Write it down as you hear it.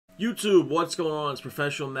YouTube, what's going on? It's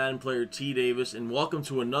professional Madden player T Davis, and welcome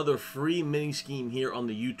to another free mini scheme here on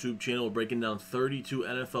the YouTube channel. We're breaking down 32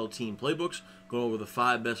 NFL team playbooks, going over the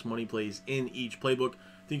 5 best money plays in each playbook.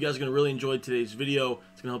 I think you guys are going to really enjoy today's video.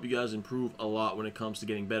 It's going to help you guys improve a lot when it comes to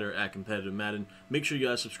getting better at competitive Madden. Make sure you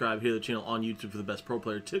guys subscribe here to the channel on YouTube for the best pro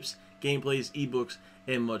player tips, gameplays, ebooks,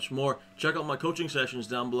 and much more. Check out my coaching sessions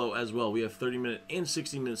down below as well. We have 30-minute and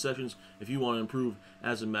 60-minute sessions if you want to improve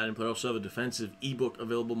as a Madden player. I also have a defensive ebook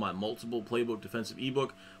available, my multiple playbook defensive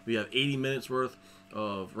ebook. We have 80 minutes worth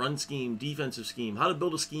of run scheme, defensive scheme, how to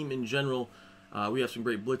build a scheme in general. We have some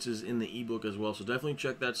great blitzes in the ebook as well, so definitely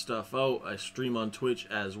check that stuff out. I stream on Twitch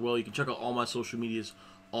as well. You can check out all my social medias,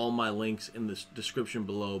 all my links in the description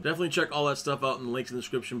below. Definitely check all that stuff out in the links in the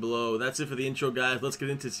description below. That's it for the intro, guys. Let's get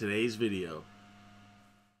into today's video.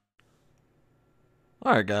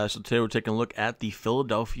 Alright guys, so today we're taking a look at the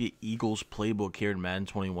Philadelphia Eagles playbook here in Madden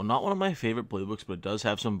 21. Not one of my favorite playbooks, but it does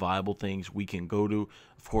have some viable things we can go to.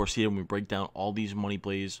 Of course, here when we break down all these money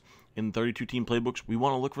plays in 32 team playbooks, we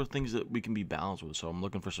want to look for things that we can be balanced with. So I'm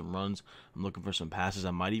looking for some runs, I'm looking for some passes. I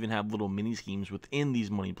might even have little mini schemes within these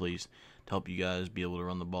money plays to help you guys be able to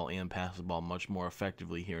run the ball and pass the ball much more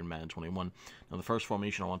effectively here in Madden 21. Now the first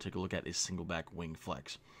formation I want to take a look at is single back wing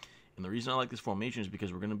flex. And the reason I like this formation is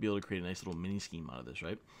because we're going to be able to create a nice little mini scheme out of this,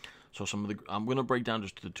 right? So I'm going to break down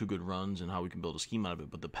just the 2 good runs and how we can build a scheme out of it.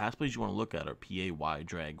 But the pass plays you want to look at are PAY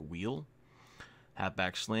drag wheel,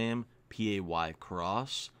 halfback slam, PAY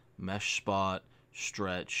cross, mesh spot,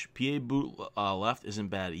 stretch. PA boot left isn't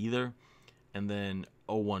bad either. And then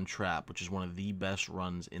 0-1 trap, which is one of the best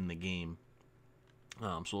runs in the game.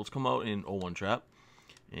 So let's come out in 0-1 trap.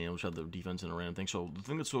 And we'll just have the defense in a random thing. So the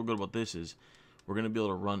thing that's so good about this is we're going to be able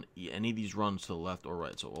to run any of these runs to the left or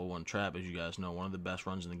right. So 0-1 trap, as you guys know, one of the best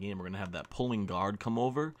runs in the game. We're going to have that pulling guard come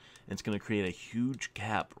over, and it's going to create a huge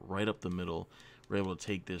gap right up the middle. We're able to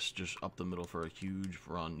take this just up the middle for a huge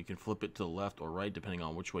run. You can flip it to the left or right, depending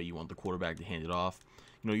on which way you want the quarterback to hand it off.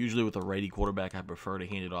 You know, usually with a righty quarterback, I prefer to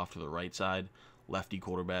hand it off to the right side. Lefty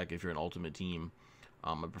quarterback, if you're an ultimate team,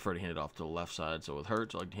 I prefer to hand it off to the left side. So with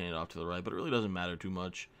Hurts, I like to hand it off to the right, but it really doesn't matter too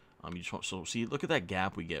much. You just want, so see, look at that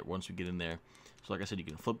gap we get once we get in there. So like I said, you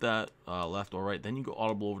can flip that left or right. Then you go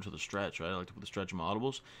audible over to the stretch, right? I like to put the stretch in my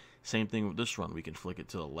audibles. Same thing with this run. We can flick it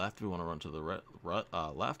to the left if we want to run to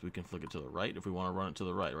the left. We can flick it to the right if we want to run it to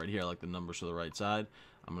the right. Right here, I like the numbers to the right side.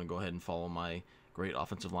 I'm going to go ahead and follow my great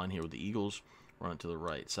offensive line here with the Eagles. Run it to the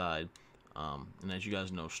right side. And as you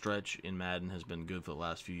guys know, stretch in Madden has been good for the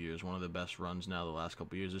last few years. One of the best runs now the last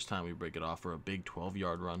couple years. This time we break it off for a big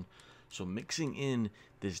 12-yard run. So mixing in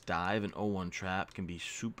this dive and 0-1 trap can be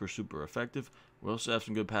super, super effective. We also have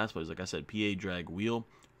some good pass plays. Like I said, PA drag wheel,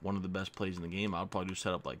 one of the best plays in the game. I would probably do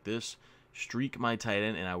setup like this. Streak my tight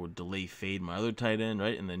end, and I would delay fade my other tight end,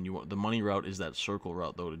 right? And then the money route is that circle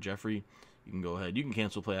route, though, to Jeffrey. You can go ahead. You can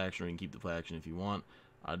cancel play action, or you can keep the play action if you want.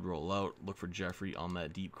 I'd roll out, look for Jeffrey on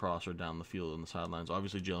that deep crosser down the field on the sidelines.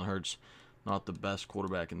 Obviously, Jalen Hurts, not the best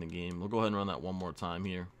quarterback in the game. We'll go ahead and run that one more time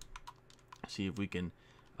here. See if we can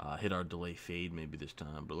hit our delay fade maybe this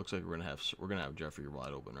time, but it looks like we're gonna have Jeffrey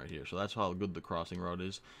wide open right here. So that's how good the crossing route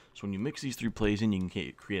is. So when you mix these 3 plays in, you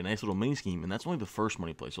can create a nice little mini scheme, and that's only the first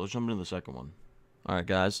money play. So let's jump into the second one. All right,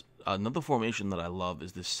 guys. Another formation that I love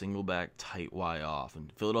is this single back tight Y off,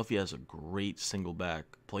 and Philadelphia has a great single back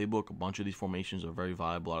playbook. A bunch of these formations are very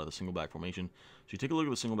viable out of the single back formation. So you take a look at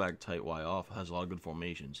the single back tight Y off. It has a lot of good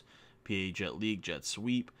formations. PA jet league, jet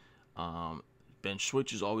sweep. Bench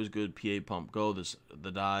switch is always good. PA pump go.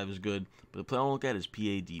 The dive is good. But the play I want to look at is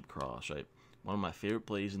PA deep cross, right? One of my favorite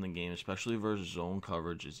plays in the game, especially versus zone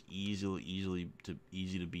coverage. It's easy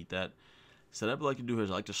to beat that. So what I like to do here is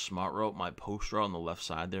I like to smart route my post route on the left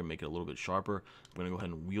side there, make it a little bit sharper. I'm going to go ahead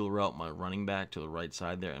and wheel route my running back to the right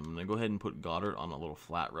side there. I'm going to go ahead and put Goddard on a little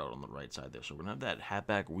flat route on the right side there. So we're going to have that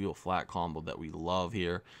halfback wheel flat combo that we love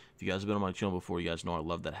here. If you guys have been on my channel before, you guys know I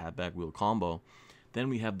love that halfback wheel combo. Then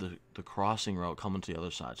we have the crossing route coming to the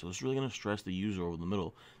other side. So it's really going to stress the user over the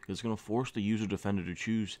middle, because it's going to force the user defender to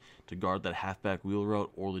choose to guard that halfback wheel route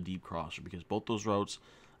or the deep crosser, because both those routes,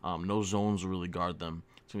 no zones will really guard them.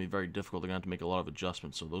 It's going to be very difficult. They're going to have to make a lot of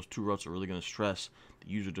adjustments. So those 2 routes are really going to stress the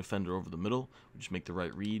user defender over the middle. We just make the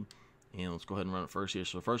right read. And let's go ahead and run it first here.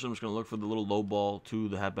 So first I'm just going to look for the little low ball to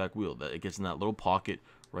the halfback wheel. That it gets in that little pocket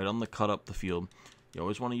right on the cut up the field. You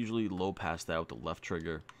always want to usually low pass that with the left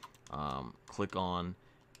trigger. Click on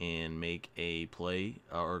and make a play,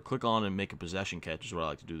 or click on and make a possession catch is what I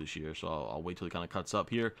like to do this year. So I'll wait till it kind of cuts up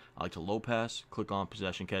here. I like to low pass, click on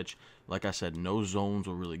possession catch. Like I said, no zones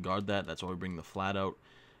will really guard that. That's why we bring the flat out.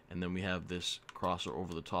 And then we have this crosser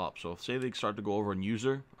over the top. So if say they start to go over and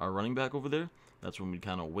user our running back over there, that's when we'd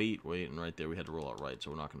kind of wait, and right there we had to roll out right,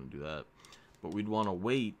 so we're not going to do that. But we'd want to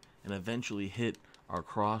wait and eventually hit our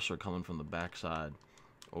crosser coming from the backside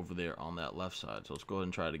over there on that left side. So let's go ahead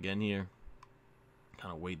and try it again here.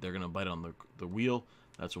 Kind of wait, they're going to bite on the wheel.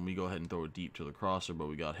 That's when we go ahead and throw it deep to the crosser, but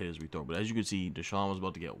we got hit as we throw. But as you can see, Deshaun was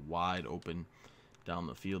about to get wide open down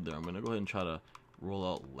the field there. I'm going to go ahead and try to roll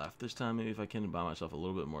out left this time, maybe if I can, buy myself a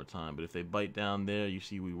little bit more time. But if they bite down there, you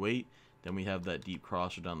see we wait, then we have that deep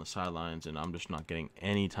crosser down the sidelines, and I'm just not getting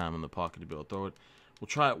any time in the pocket to be able to throw it. We'll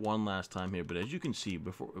try it one last time here, but as you can see,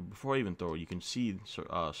 before I even throw it, you can see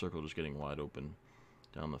circle just getting wide open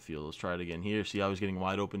down the field. Let's try it again here. See, I was getting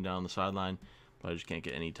wide open down the sideline, but I just can't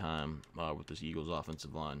get any time with this Eagles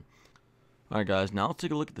offensive line. Alright guys, now let's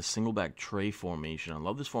take a look at the single back tray formation. I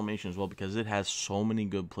love this formation as well because it has so many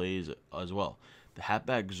good plays as well. The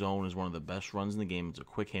halfback zone is one of the best runs in the game. It's a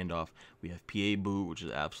quick handoff. We have PA boot, which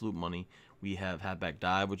is absolute money. We have halfback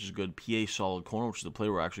dive, which is good. PA solid corner, which is the play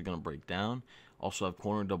we're actually going to break down. Also have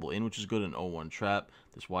corner double in, which is good, and 0-1 trap.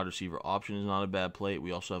 This wide receiver option is not a bad play.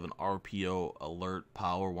 We also have an RPO alert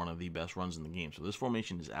power, one of the best runs in the game. So this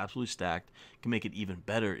formation is absolutely stacked. Can make it even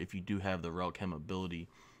better if you do have the route chem ability,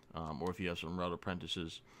 or if you have some route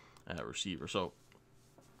apprentices at receiver. So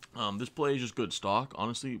this play is just good stock.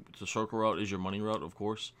 Honestly, the circle route is your money route, of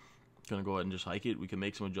course. Gonna go ahead and just hike it. We can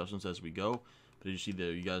make some adjustments as we go. But as you see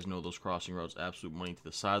there, you guys know those crossing routes, absolute money to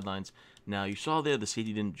the sidelines. Now, you saw there the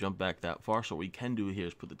safety didn't jump back that far, so what we can do here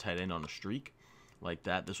is put the tight end on a streak like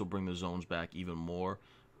that. This will bring the zones back even more,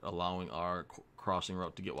 allowing our crossing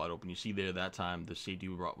route to get wide open. You see there that time the safety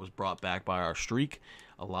was brought back by our streak,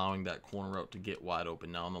 allowing that corner route to get wide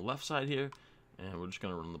open. Now, on the left side here, and we're just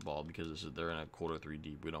going to run the ball because they're in a quarter 3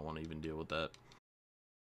 deep. We don't want to even deal with that.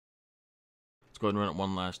 Let's go ahead and run it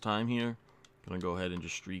one last time here. Gonna go ahead and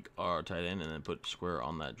just streak our tight end and then put square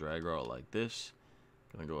on that drag route like this.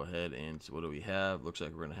 Gonna go ahead and what do we have? Looks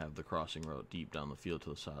like we're gonna have the crossing route deep down the field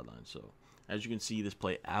to the sideline. So as you can see, this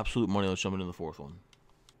play absolute money. Let's jump into the fourth one.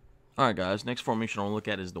 Alright guys, next formation I want to look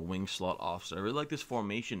at is the wing slot offset. I really like this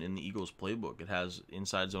formation in the Eagles playbook. It has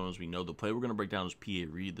inside zone, as we know. The play we're going to break down is PA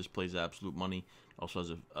read. This plays absolute money. It also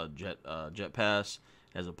has a jet pass.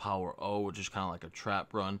 It has a power O, which is kind of like a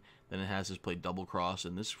trap run. Then it has this play double cross.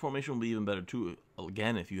 And this formation will be even better too,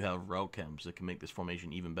 again, if you have route chems that can make this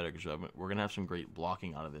formation even better, because we're going to have some great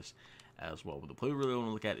blocking out of this as well. But the play we really want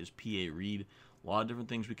to look at is PA read. A lot of different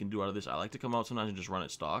things we can do out of this. I like to come out sometimes and just run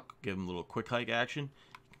it stock, give them a little quick hike action.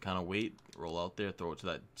 Kind of wait, roll out there, throw it to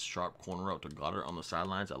that sharp corner route to Goddard on the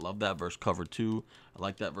sidelines. I love that versus cover 2. I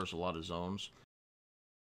like that versus a lot of zones.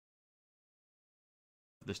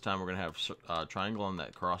 This time we're going to have triangle on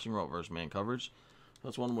that crossing route versus man coverage.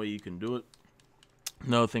 That's one way you can do it.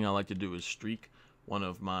 Another thing I like to do is streak one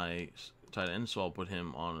of my tight ends. So I'll put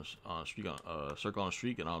him on a streak, circle on a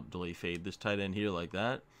streak, and I'll delay fade this tight end here like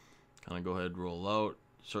that. Kind of go ahead, roll out.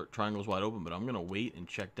 Triangle's wide open, but I'm going to wait and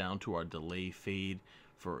check down to our delay fade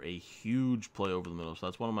for a huge play over the middle. So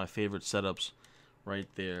that's one of my favorite setups right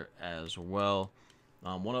there as well.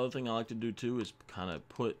 One other thing I like to do too is kind of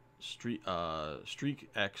put streak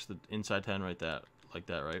X the inside 10 right that like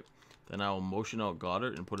that, right? Then I will motion out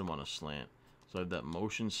Goddard and put him on a slant. So I have that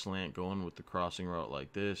motion slant going with the crossing route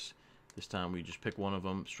like this. This time we just pick one of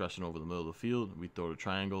them, stressing over the middle of the field. We throw the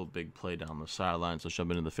triangle, big play down the sideline. So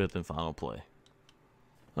jump into the fifth and final play.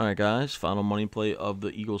 Alright guys, final money play of the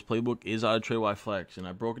Eagles playbook is out of Trey Y Flex, and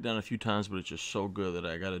I broke it down a few times, but it's just so good that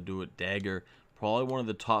I gotta do it. Dagger, probably one of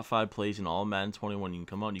the top 5 plays in all Madden 21. You can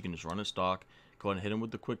come out and you can just run it stock, go ahead and hit him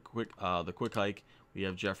with the quick hike. We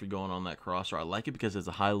have Jeffrey going on that crosser. I like it because it's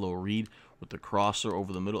a high-low read with the crosser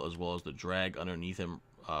over the middle as well as the drag underneath him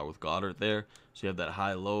with Goddard there. So you have that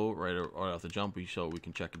high-low right off the jump, so we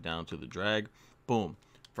can check it down to the drag. Boom,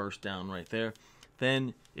 first down right there.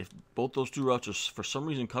 Then, if both those two routes are for some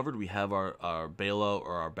reason covered, we have our bailout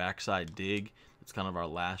or our backside dig. It's kind of our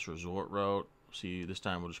last resort route. See, this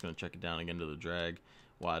time we're just going to check it down again to the drag,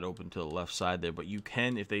 wide open to the left side there. But you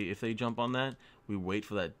can, if they jump on that, we wait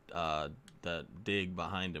for that dig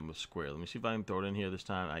behind them with square. Let me see if I can throw it in here this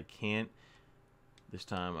time. I can't. This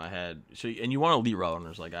time I had and you want elite route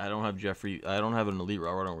runners. Like I don't have an elite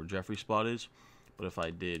route runner where Jeffrey's spot is. But if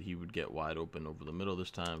I did, he would get wide open over the middle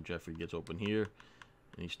this time. Jeffrey gets open here,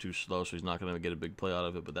 and he's too slow, so he's not going to get a big play out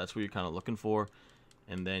of it. But that's what you're kind of looking for.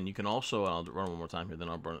 And then you can also, and I'll run one more time here, then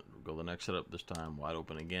I'll go the next setup this time. Wide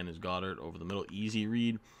open again is Goddard over the middle, easy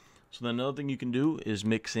read. So then another thing you can do is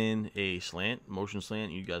mix in a slant, motion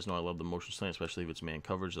slant. You guys know I love the motion slant, especially if it's man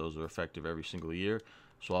coverage. Those are effective every single year.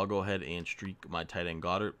 So I'll go ahead and streak my tight end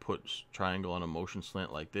Goddard, put triangle on a motion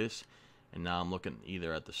slant like this. And now I'm looking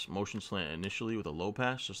either at the motion slant initially with a low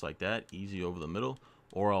pass, just like that, easy over the middle,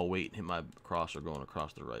 or I'll wait and hit my crosser going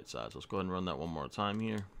across the right side. So let's go ahead and run that one more time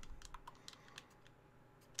here.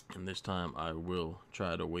 And this time I will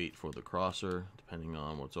try to wait for the crosser, depending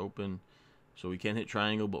on what's open. So we can hit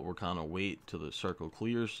triangle, but we're kind of wait till the circle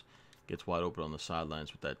clears. Gets wide open on the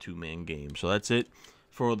sidelines with that two-man game. So that's it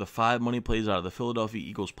for the 5 money plays out of the Philadelphia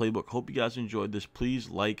Eagles playbook. Hope you guys enjoyed this. Please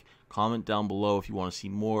like, comment down below if you want to see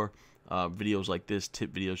more videos like this,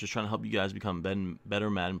 tip videos, just trying to help you guys become better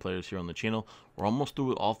Madden players here on the channel. We're almost through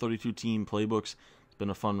with all 32 team playbooks. It's been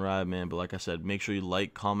a fun ride, man. But like I said, make sure you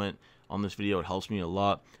like, comment on this video. It helps me a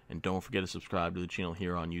lot. And don't forget to subscribe to the channel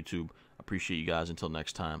here on YouTube. Appreciate you guys. Until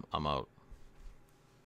next time, I'm out.